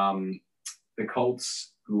 The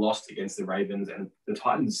Colts lost against the Ravens, and the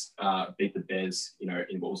Titans beat the Bears, in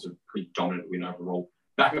what was a pretty dominant win overall.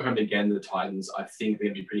 Back at home again, the Titans, I think they're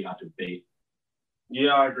going to be pretty hard to beat.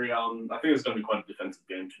 Yeah, I agree. I think it's going to be quite a defensive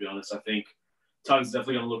game, to be honest. I think Titans are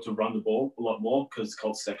definitely going to look to run the ball a lot more because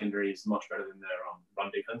Colts secondary is much better than their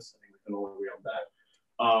run defense. I think we can all agree on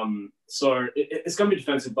that. So it's going to be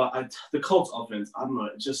defensive, but the Colts offense, I don't know,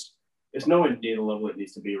 it's nowhere near the level it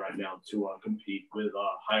needs to be right now to compete with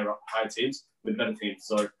higher teams, with better teams.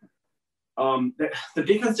 So the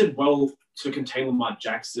defense did well to contain Lamar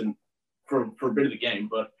Jackson for a bit of the game,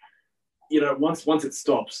 but once it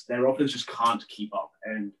stops, their offense just can't keep up,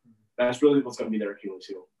 and that's really what's going to be their Achilles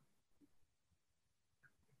heel.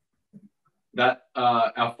 That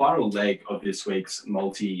our final leg of this week's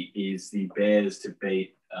multi is the Bears to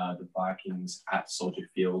beat the Vikings at Soldier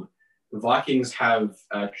Field. The Vikings have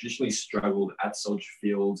traditionally struggled at Soldier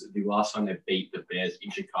Field. The last time they beat the Bears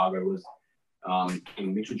in Chicago was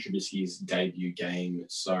in Mitchell Trubisky's debut game.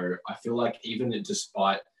 So I feel like even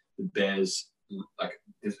despite the Bears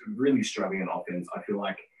just really struggling on offense, I feel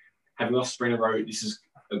like having lost three in a row, this is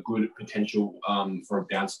a good potential for a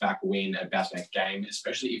bounce back win, a bounce back game,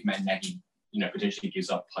 especially if Matt Nagy, potentially gives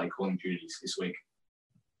up play calling duties this week.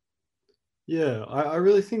 Yeah, I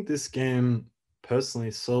really think this game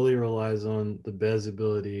personally solely relies on the Bears'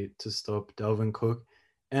 ability to stop Dalvin Cook.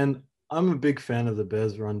 And I'm a big fan of the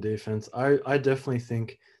Bears' run defense. I definitely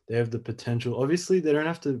think they have the potential. Obviously, they don't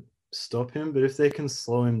have to stop him, but if they can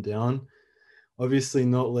slow him down, obviously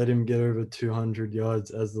not let him get over 200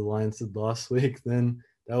 yards as the Lions did last week, then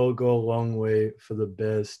that will go a long way for the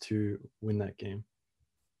Bears to win that game.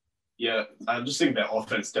 Yeah, I just think their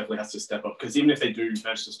offense definitely has to step up because even if they do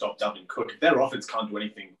manage to stop Dalvin Cook, if their offense can't do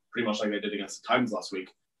anything pretty much like they did against the Titans last week,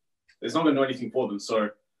 it's not going to do anything for them. So,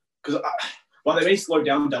 because while they may slow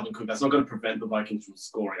down Dalvin Cook, that's not going to prevent the Vikings from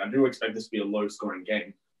scoring. I do expect this to be a low-scoring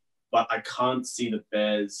game, but I can't see the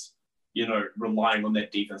Bears, relying on their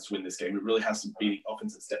defense to win this game. It really has to be the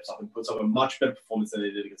offense that steps up and puts up a much better performance than they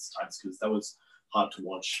did against the Titans because that was hard to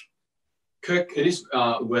watch. It is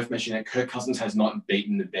worth mentioning that Kirk Cousins has not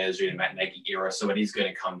beaten the Bears during the Matt Nagy era, so it is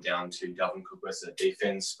going to come down to Dalvin Cook versus the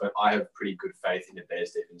defense. But I have pretty good faith in the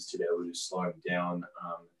Bears defense to be able to slow him down.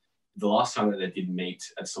 The last time that they did meet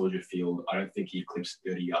at Soldier Field, I don't think he eclipsed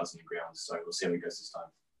 30 yards on the ground, so we'll see how it goes this time.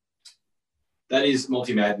 That is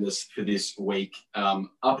multi-madness for this week.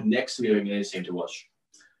 Up next, we have a managed team to watch.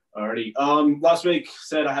 Alrighty. Last week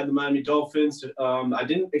said I had the Miami Dolphins. I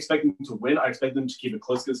didn't expect them to win. I expected them to keep it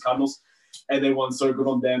close against Cardinals. And they won, so good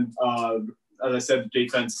on them. as I said, the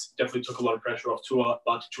defense definitely took a lot of pressure off Tua,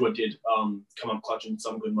 but Tua did come up clutch in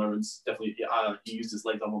some good moments. Definitely, he used his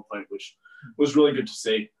legs on one point, which was really good to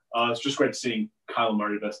see. It's just great seeing Kyler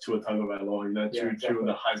Murray versus Tua Tagovailoa, two of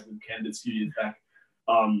the Heisman candidates a few years back.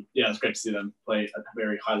 It's great to see them play at a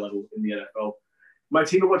very high level in the NFL. My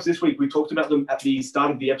team to watch this week, we talked about them at the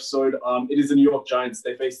start of the episode. It is the New York Giants.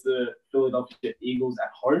 They face the Philadelphia Eagles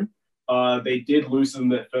at home. They did lose in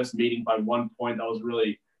their first meeting by 1 point. That was a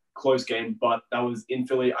really close game, but that was in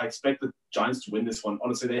Philly. I expect the Giants to win this one.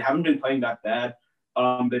 Honestly, they haven't been playing that bad.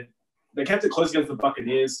 They kept it close against the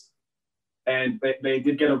Buccaneers, and they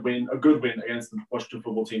did get a good win against the Washington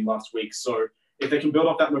football team last week. So if they can build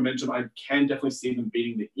off that momentum, I can definitely see them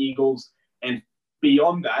beating the Eagles. And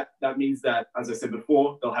beyond that, that means that, as I said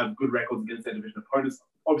before, they'll have good records against their division opponents.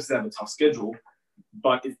 Obviously, they have a tough schedule,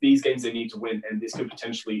 but it's these games they need to win, and this could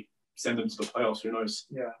potentially send them to the playoffs. Who knows?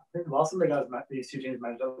 Yeah, I think the last time these two teams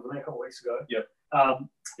matched up was only a couple of weeks ago. Yep.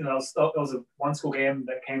 It was a one-score game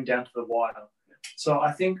that came down to the wire. So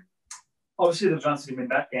I think, obviously, the Giants didn't win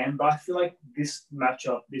that game, but I feel like this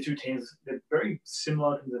matchup, the two teams, they're very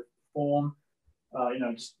similar in the form.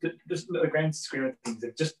 Just the grand scheme of things,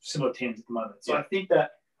 they're just similar teams at the moment. So I think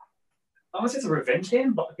that, I won't say it's a revenge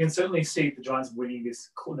game, but I can certainly see the Giants winning this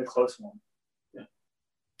in a close one.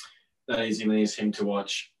 That is Emily's team to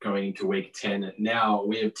watch going into week 10. Now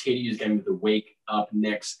we have TDU's game of the week up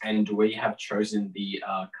next, and we have chosen the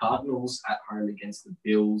Cardinals at home against the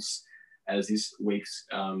Bills as this week's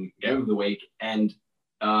game of the week. And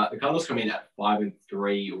the Cardinals come in at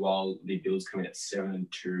 5-3, while the Bills come in at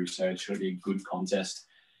 7-2. So it's going to be a good contest.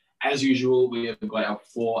 As usual, we have got our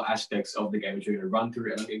 4 aspects of the game which we're going to run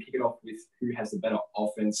through, and I'm going to kick it off with who has the better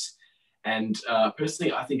offense. And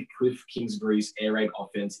personally, I think Cliff Kingsbury's air raid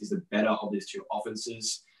offense is the better of these two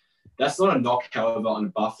offenses. That's not a knock, however, on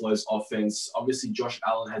Buffalo's offense. Obviously, Josh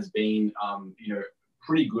Allen has been,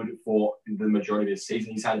 pretty good for the majority of his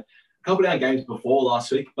season. He's had a couple down games before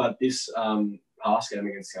last week, but this past game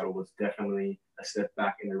against Seattle was definitely a step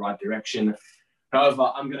back in the right direction.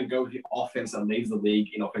 However, I'm going to go with the offense that leads the league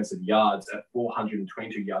in offensive yards at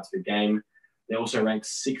 422 yards per game. They also rank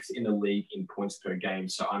 6th in the league in points per game.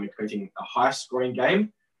 So I'm expecting a high-scoring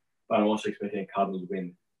game, but I'm also expecting a Cardinals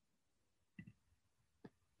win.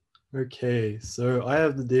 Okay, so I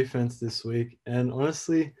have the defense this week, and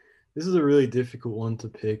honestly, this is a really difficult one to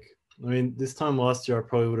pick. I mean, this time last year, I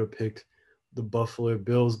probably would have picked the Buffalo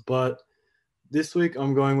Bills, but this week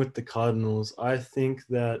I'm going with the Cardinals. I think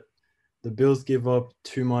that the Bills give up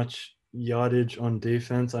too much yardage on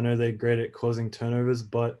defense. I know they're great at causing turnovers,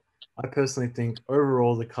 but I personally think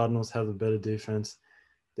overall the Cardinals have a better defense.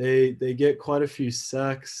 They get quite a few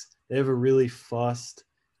sacks. They have a really fast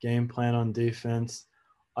game plan on defense.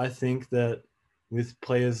 I think that with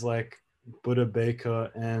players like Buda Baker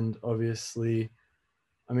and obviously,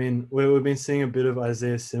 I mean, we've been seeing a bit of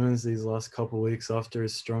Isaiah Simmons these last couple of weeks after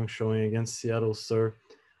his strong showing against Seattle. So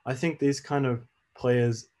I think these kind of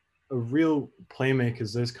players are real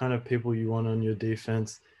playmakers, those kind of people you want on your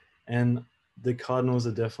defense. And the Cardinals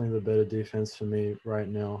are definitely the better defense for me right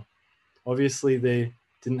now. Obviously, they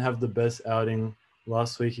didn't have the best outing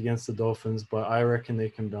last week against the Dolphins, but I reckon they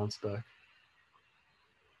can bounce back.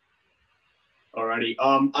 Alrighty.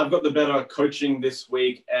 I've got the better coaching this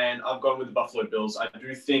week, and I've gone with the Buffalo Bills. I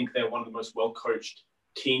do think they're one of the most well-coached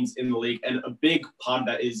teams in the league, and a big part of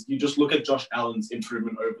that is you just look at Josh Allen's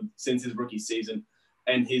improvement since his rookie season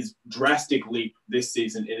and his drastic leap this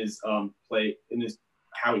season in his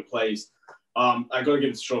how he plays. I got to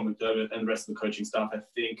give it to Sean McDermott and the rest of the coaching staff. I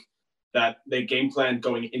think that their game plan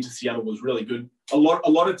going into Seattle was really good. A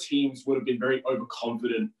lot of teams would have been very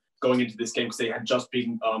overconfident going into this game because they had just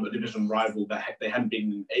beaten a division rival that they hadn't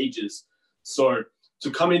beaten in ages. So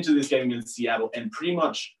to come into this game against Seattle and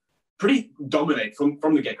pretty dominate from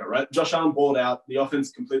the get-go, right? Josh Allen balled out. The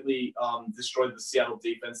offense completely destroyed the Seattle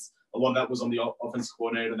defense. A lot of that was on the offensive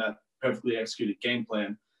coordinator and that perfectly executed game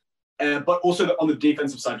plan. But also on the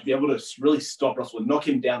defensive side, to be able to really stop Russell, knock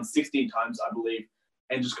him down 16 times, I believe,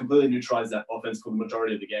 and just completely neutralize that offense for the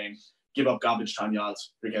majority of the game, give up garbage time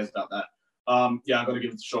yards. Who cares about that? I've got to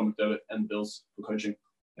give it to Sean McDermott and the Bills for coaching.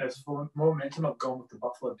 Yeah, so for more momentum, I've gone with the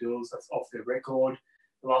Buffalo Bills. That's off their record.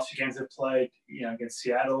 The last few games they've played, against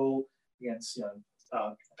Seattle, against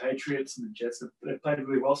the Patriots and the Jets, they've played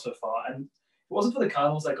really well so far. And if it wasn't for the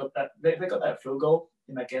Cardinals, they got that field goal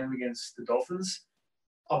in that game against the Dolphins.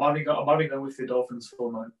 I might be going with the Dolphins the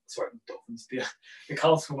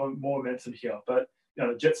Cardinals for more momentum here. But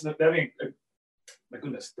the Jets, they're having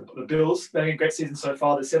the Bills, they're having a great season so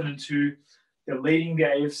far. They're 7-2. They're leading the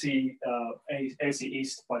AFC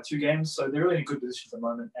East by 2 games, so they're really in a good position at the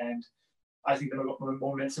moment. And I think they've got more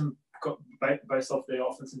momentum based off their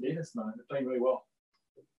offense and defense. No, they're playing really well.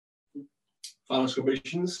 Final score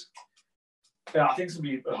predictions. Yeah, I think it's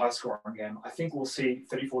going to be a high scoring game. I think we'll see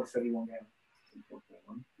 34-31 game.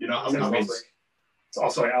 You know, I'm Same going as to last week. Oh,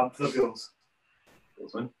 sorry, for the Bills.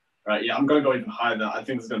 Right, yeah, I'm going to go even higher than that. I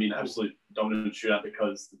think it's going to be an absolute dominant shootout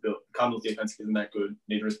because the Cardinals defense isn't that good.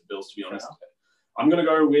 Neither is the Bills, to be honest. Yeah. I'm going to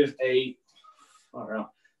go with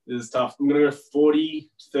this is tough. I'm going to go 40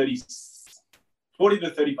 to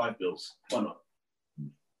 35 Bills. Why not?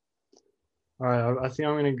 All right, I think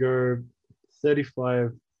I'm going to go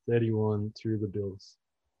 35-31 to the Bills.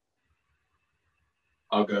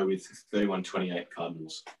 I'll go with 31-28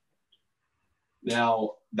 Cardinals.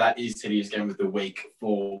 Now, that is today's game of the week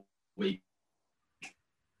for week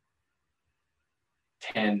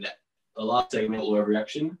 10. The last segment, all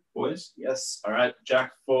overreaction, boys. Yes. All right,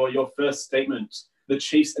 Jack, for your first statement, the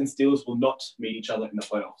Chiefs and Steelers will not meet each other in the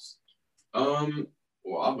playoffs.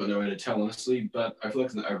 Well, I've got no way to tell, honestly, but I feel like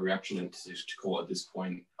it's an overreaction to call it at this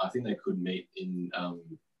point. I think they could meet in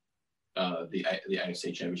the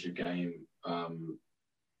AFC Championship game.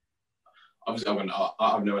 Obviously,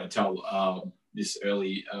 I have no way to tell this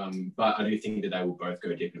early, but I do think that they will both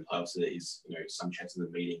go deep in the playoffs. So there is, some chance of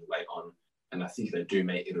them meeting late on, and I think if they do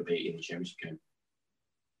meet, it'll be in the championship game.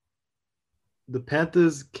 The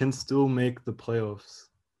Panthers can still make the playoffs.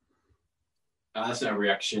 That's an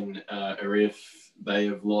overreaction. If they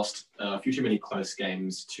have lost a few too many close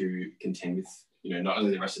games to contend with, not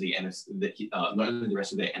only the rest of the NFC, not only the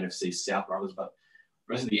rest of their NFC South rivals, but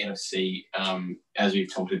the rest of the NFC. As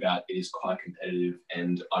we've talked about, it is quite competitive,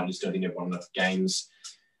 and I just don't think they've won enough games.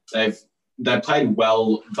 They played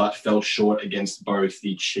well, but fell short against both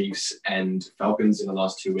the Chiefs and Falcons in the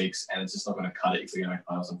last 2 weeks, and it's just not going to cut it if they're going to make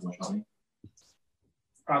playoffs, unfortunately.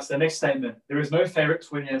 All right, so the next statement. There is no favorite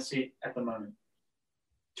to win the NFC at the moment.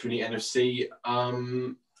 To the NFC,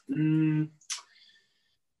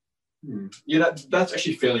 yeah, that's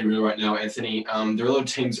actually fairly real right now, Anthony. There are a lot of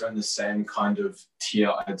teams that are in the same kind of tier,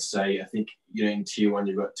 I'd say. I think, in tier one,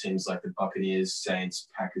 you've got teams like the Buccaneers, Saints,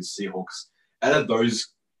 Packers, Seahawks. Out of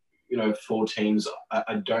those, 4 teams,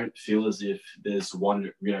 I don't feel as if there's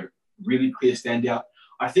one, really clear standout.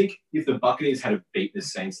 I think if the Buccaneers had beat the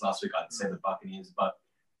Saints last week, I'd say the Buccaneers. But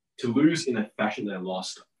to lose in the fashion they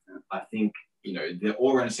lost, I think, they're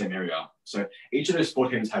all around the same area. So each of those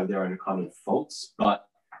 4 teams have their own kind of faults. But,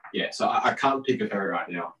 yeah, so I can't pick a favorite right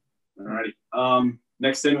now. Alrighty.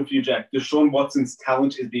 Next statement for you, Jack. Deshaun Watson's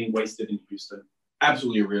talent is being wasted in Houston.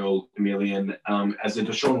 Absolutely real, Emilian. As a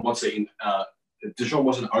Deshaun Watson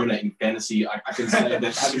owner in fantasy, I can say that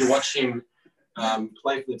having to watch him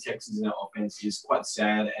play for the Texans in that offense is quite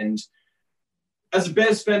sad. And as a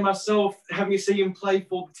Bears fan myself, having to see him play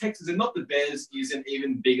for the Texans and not the Bears is an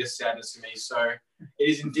even bigger sadness to me. So it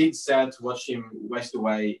is indeed sad to watch him waste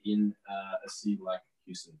away in a city like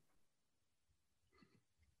Houston.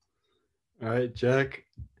 All right, Jack.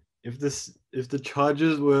 If the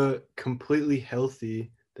Chargers were completely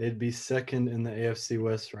healthy, they'd be second in the AFC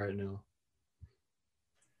West right now.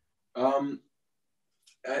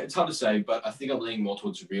 It's hard to say, but I think I'm leaning more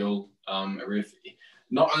towards real.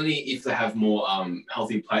 Not only if they have more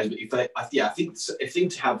healthy players, but I think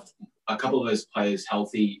to have a couple of those players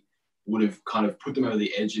healthy would have kind of put them over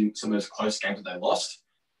the edge in some of those close games that they lost.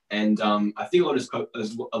 And I think a lot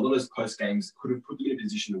of those close games could have put them in a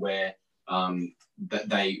position where that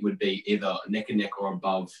they would be either neck and neck or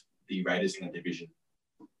above the Raiders in the division.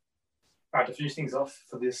 All right, to finish things off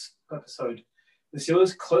for this episode, the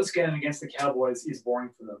Steelers' close game against the Cowboys is boring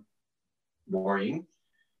for them. Boring?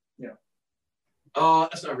 Yeah.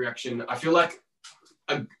 That's no reaction. I feel like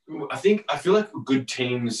good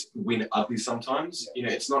teams win ugly sometimes. Yeah.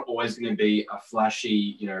 It's not always going to be a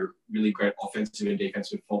flashy, really great offensive and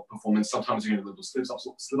defensive performance. Sometimes you're going to have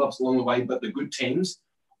little slip ups along the way, but the good teams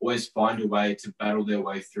always find a way to battle their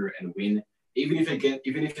way through and win, even if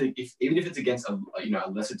it's against a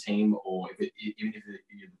lesser team, or even if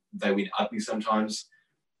they win ugly sometimes.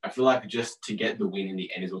 I feel like just to get the win in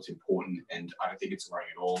the end is what's important, and I don't think it's worrying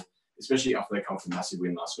at all, especially after they come from a massive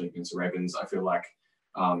win last week against the Ravens. I feel like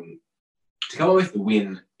to come away with the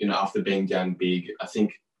win, after being down big, I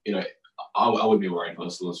think, I wouldn't be worried if I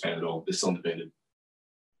was a Steelers fan at all. They're still undefeated.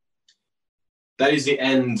 That is the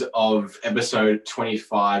end of episode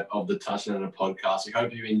 25 of the Touchdown Under podcast. We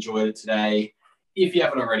hope you enjoyed it today. If you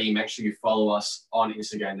haven't already, make sure you follow us on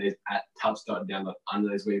Instagram. There's at touch.down.under.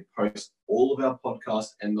 There's where we post all of our podcast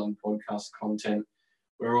and non-podcast content.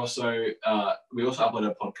 We also upload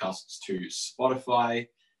our podcasts to Spotify,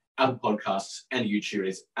 Apple Podcasts, and YouTube.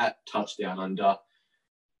 It's at Touchdown Under.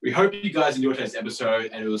 We hope you guys enjoyed today's episode,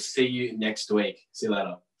 and we'll see you next week. See you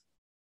later.